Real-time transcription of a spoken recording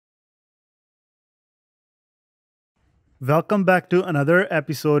Welcome back to another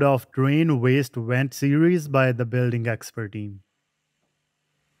episode of Drain Waste Vent series by the Building Expert team.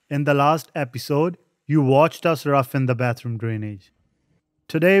 In the last episode, you watched us roughen the bathroom drainage.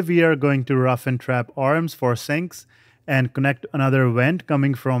 Today, we are going to roughen trap arms for sinks and connect another vent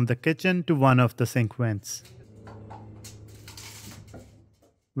coming from the kitchen to one of the sink vents.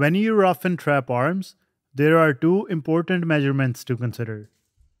 When you roughen trap arms, there are two important measurements to consider.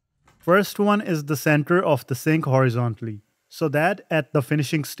 First one is the center of the sink horizontally, so that at the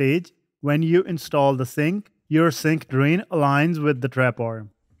finishing stage, when you install the sink, your sink drain aligns with the trap arm.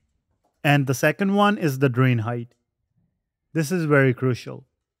 And the second one is the drain height. This is very crucial,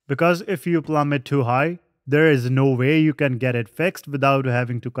 because if you plumb it too high, there is no way you can get it fixed without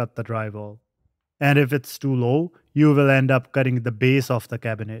having to cut the drywall. And if it's too low, you will end up cutting the base of the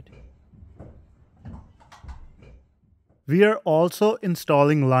cabinet. We are also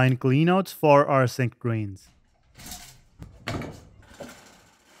installing line cleanouts for our sink drains.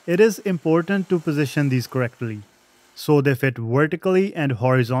 It is important to position these correctly, so they fit vertically and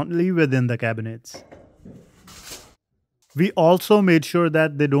horizontally within the cabinets. We also made sure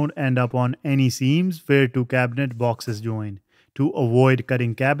that they don't end up on any seams where two cabinet boxes join, to avoid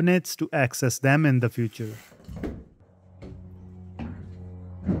cutting cabinets to access them in the future.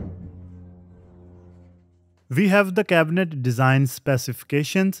 We have the cabinet design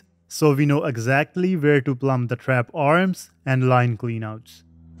specifications, so we know exactly where to plumb the trap arms and line cleanouts.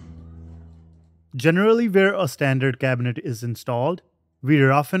 Generally, where a standard cabinet is installed, we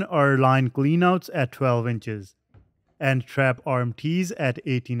roughen our line cleanouts at 12 inches and trap arm tees at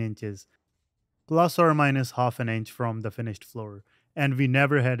 18 inches, plus or minus half an inch from the finished floor, and we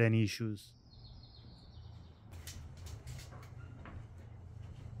never had any issues.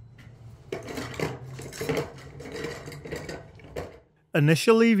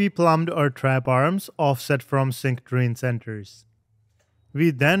 Initially, we plumbed our trap arms offset from sink drain centers.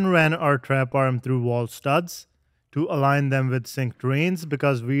 We then ran our trap arm through wall studs to align them with sink drains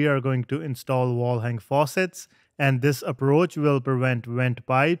because we are going to install wall hang faucets, and this approach will prevent vent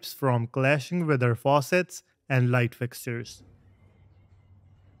pipes from clashing with our faucets and light fixtures.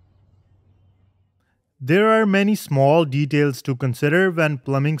 There are many small details to consider when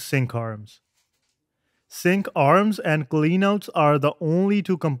plumbing sink arms. Sink arms and cleanouts are the only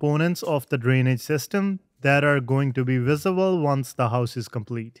two components of the drainage system that are going to be visible once the house is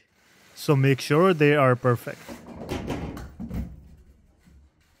complete. So make sure they are perfect.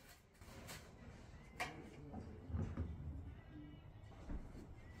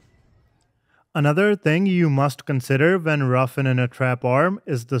 Another thing you must consider when roughening a trap arm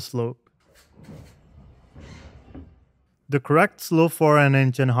is the slope. The correct slope for an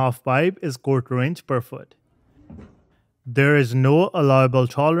 1.5-inch pipe is 1/4 inch per foot. There is no allowable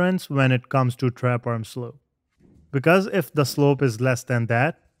tolerance when it comes to trap arm slope, because if the slope is less than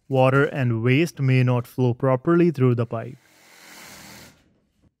that, water and waste may not flow properly through the pipe.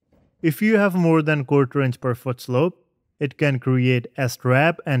 If you have more than 1/4 inch per foot slope, it can create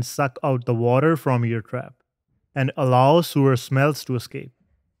S-trap and suck out the water from your trap, and allow sewer smells to escape.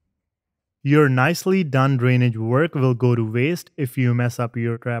 Your nicely done drainage work will go to waste if you mess up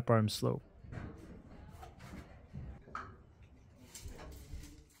your trap arm slope.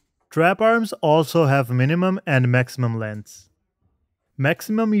 Trap arms also have minimum and maximum lengths.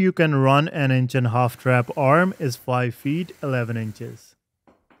 Maximum you can run an 1.5-inch trap arm is 5 feet 11 inches,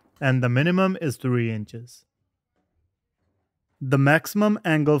 and the minimum is 3 inches. The maximum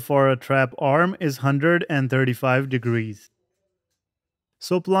angle for a trap arm is 135 degrees.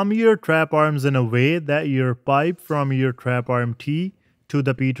 So plumb your trap arms in a way that your pipe from your trap arm T to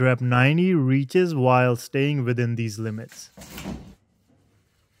the P-trap 90 reaches while staying within these limits.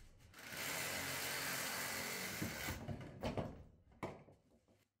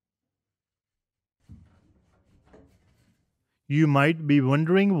 You might be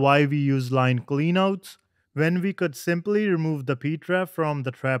wondering why we use line cleanouts when we could simply remove the P-trap from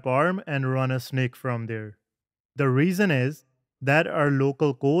the trap arm and run a snake from there. The reason is that our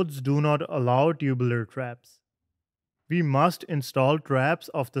local codes do not allow tubular traps. We must install traps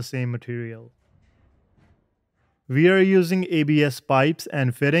of the same material. We are using ABS pipes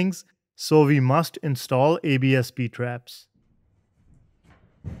and fittings, so we must install ABS P-traps.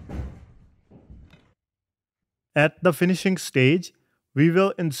 At the finishing stage, we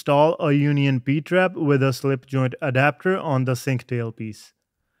will install a union P-trap with a slip joint adapter on the sink tailpiece.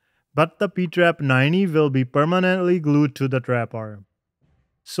 But the P-trap 90 will be permanently glued to the trap arm,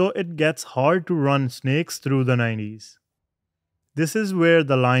 so it gets hard to run snakes through the 90s. This is where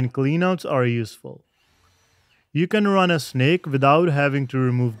the line cleanouts are useful. You can run a snake without having to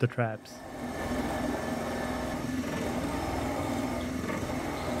remove the traps.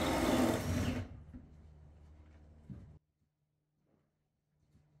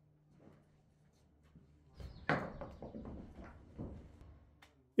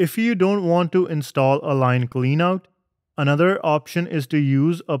 If you don't want to install a line cleanout, another option is to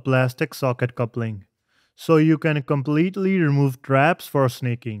use a plastic socket coupling, so you can completely remove traps for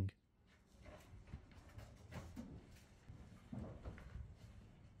snaking.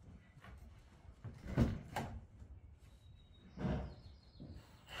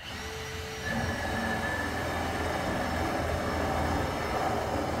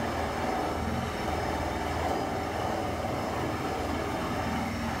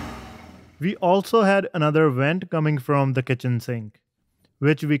 We also had another vent coming from the kitchen sink,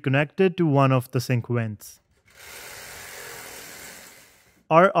 which we connected to one of the sink vents.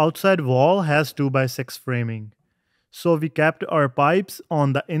 Our outside wall has 2x6 framing, so we kept our pipes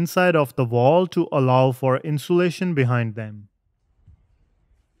on the inside of the wall to allow for insulation behind them.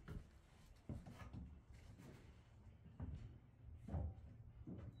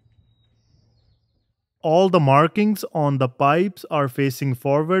 All the markings on the pipes are facing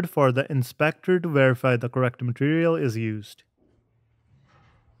forward for the inspector to verify the correct material is used.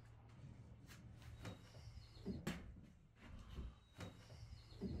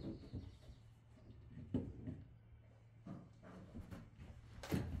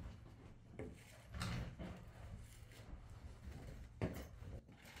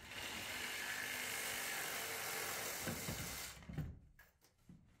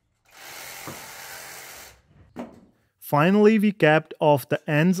 Finally, we capped off the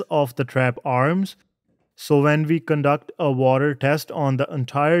ends of the trap arms, so when we conduct a water test on the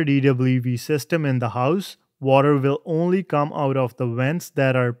entire DWV system in the house, water will only come out of the vents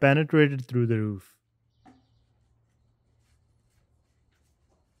that are penetrated through the roof.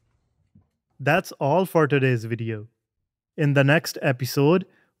 That's all for today's video. In the next episode,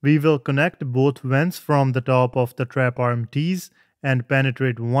 we will connect both vents from the top of the trap arm tees and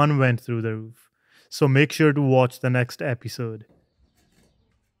penetrate one vent through the roof. So make sure to watch the next episode.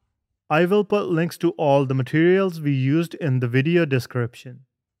 I will put links to all the materials we used in the video description.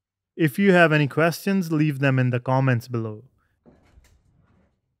 If you have any questions, leave them in the comments below.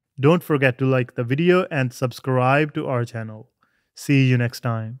 Don't forget to like the video and subscribe to our channel. See you next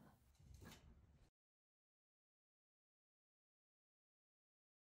time.